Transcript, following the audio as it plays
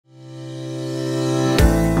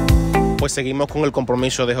Pues seguimos con el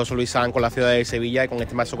compromiso de José Luis García con la ciudad de Sevilla y con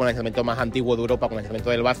este paso con el asentamiento más antiguo de Europa, con el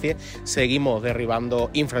asentamiento del Vacie. Seguimos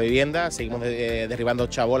derribando infraviviendas, seguimos derribando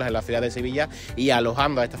chabolas en la ciudad de Sevilla y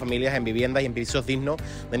alojando a estas familias en viviendas y en pisos dignos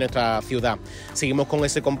de nuestra ciudad. Seguimos con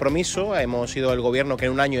ese compromiso, hemos sido el Gobierno que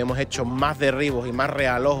en un año hemos hecho más derribos y más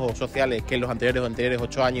realojos sociales que en los anteriores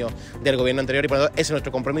 8 años del Gobierno anterior, y por lo tanto ese es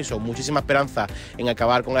nuestro compromiso. Muchísima esperanza en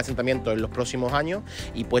acabar con el asentamiento en los próximos años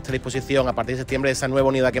y puesta a disposición a partir de septiembre de esa nueva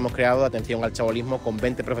unidad que hemos creado, Atención al chabolismo, con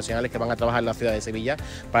 20 profesionales que van a trabajar en la ciudad de Sevilla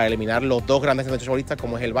para eliminar los dos grandes centros chabolistas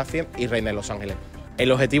como es el Vacie y Reina de Los Ángeles.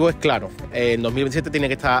 El objetivo es claro, en 2027 tiene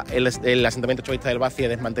que estar el asentamiento chabolista del Vacie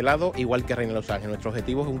desmantelado, igual que Reina de Los Ángeles. Nuestro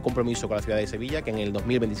objetivo es un compromiso con la ciudad de Sevilla, que en el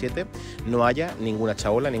 2027 no haya ninguna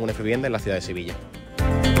chabola, ninguna vivienda en la ciudad de Sevilla.